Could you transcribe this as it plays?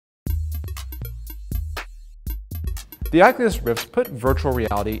The Oculus Rift put virtual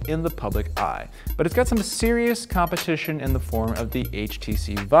reality in the public eye, but it's got some serious competition in the form of the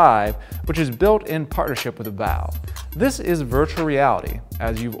HTC Vive, which is built in partnership with Valve. This is virtual reality,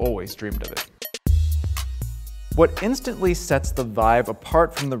 as you've always dreamed of it. What instantly sets the Vive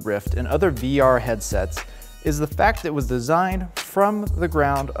apart from the Rift and other VR headsets is the fact that it was designed from the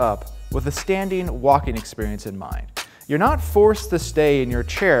ground up with a standing walking experience in mind. You're not forced to stay in your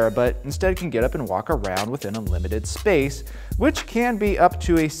chair, but instead can get up and walk around within a limited space, which can be up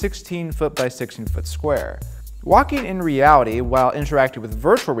to a 16-foot by 16-foot square. Walking in reality while interacting with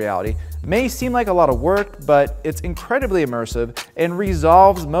virtual reality may seem like a lot of work, but it's incredibly immersive and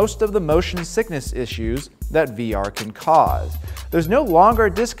resolves most of the motion sickness issues that VR can cause. There's no longer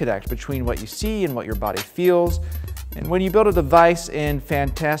a disconnect between what you see and what your body feels, and when you build a device in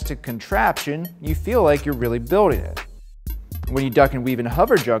fantastic contraption, you feel like you're really building it. When you duck and weave in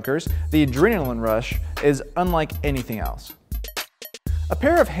hover junkers, the adrenaline rush is unlike anything else. A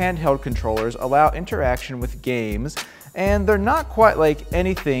pair of handheld controllers allow interaction with games, and they're not quite like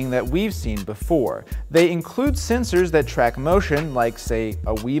anything that we've seen before. They include sensors that track motion, like say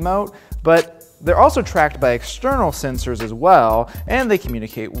a Wiimote, but they're also tracked by external sensors as well, and they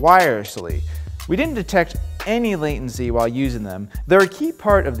communicate wirelessly. We didn't detect any latency while using them. They're a key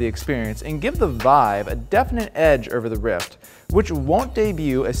part of the experience and give the Vive a definite edge over the Rift, which won't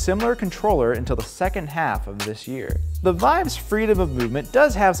debut a similar controller until the second half of this year. The Vive's freedom of movement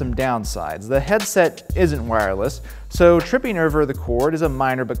does have some downsides. The headset isn't wireless, so tripping over the cord is a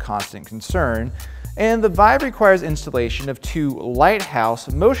minor but constant concern, and the Vive requires installation of two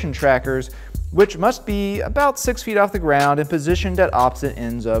Lighthouse motion trackers, which must be about 6 feet off the ground and positioned at opposite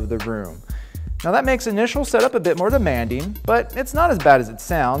ends of the room. Now that makes initial setup a bit more demanding, but it's not as bad as it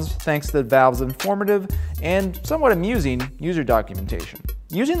sounds thanks to Valve's informative and somewhat amusing user documentation.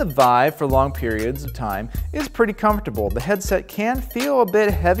 Using the Vive for long periods of time is pretty comfortable. The headset can feel a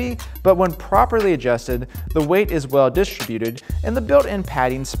bit heavy, but when properly adjusted, the weight is well distributed and the built-in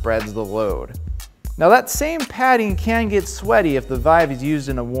padding spreads the load. Now that same padding can get sweaty if the Vive is used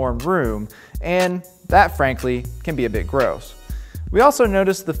in a warm room, and that frankly can be a bit gross. We also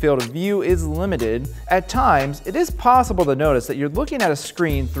noticed the field of view is limited. At times, it is possible to notice that you're looking at a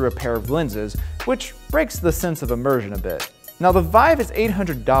screen through a pair of lenses, which breaks the sense of immersion a bit. Now the Vive is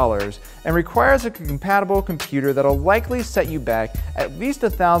 $800 and requires a compatible computer that'll likely set you back at least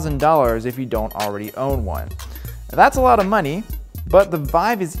 $1,000 if you don't already own one. Now, that's a lot of money, but the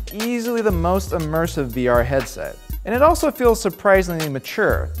Vive is easily the most immersive VR headset. And it also feels surprisingly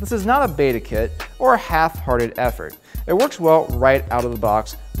mature. This is not a beta kit or a half-hearted effort. It works well right out of the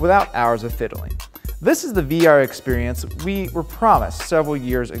box without hours of fiddling. This is the VR experience we were promised several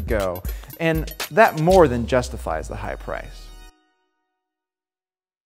years ago, and that more than justifies the high price.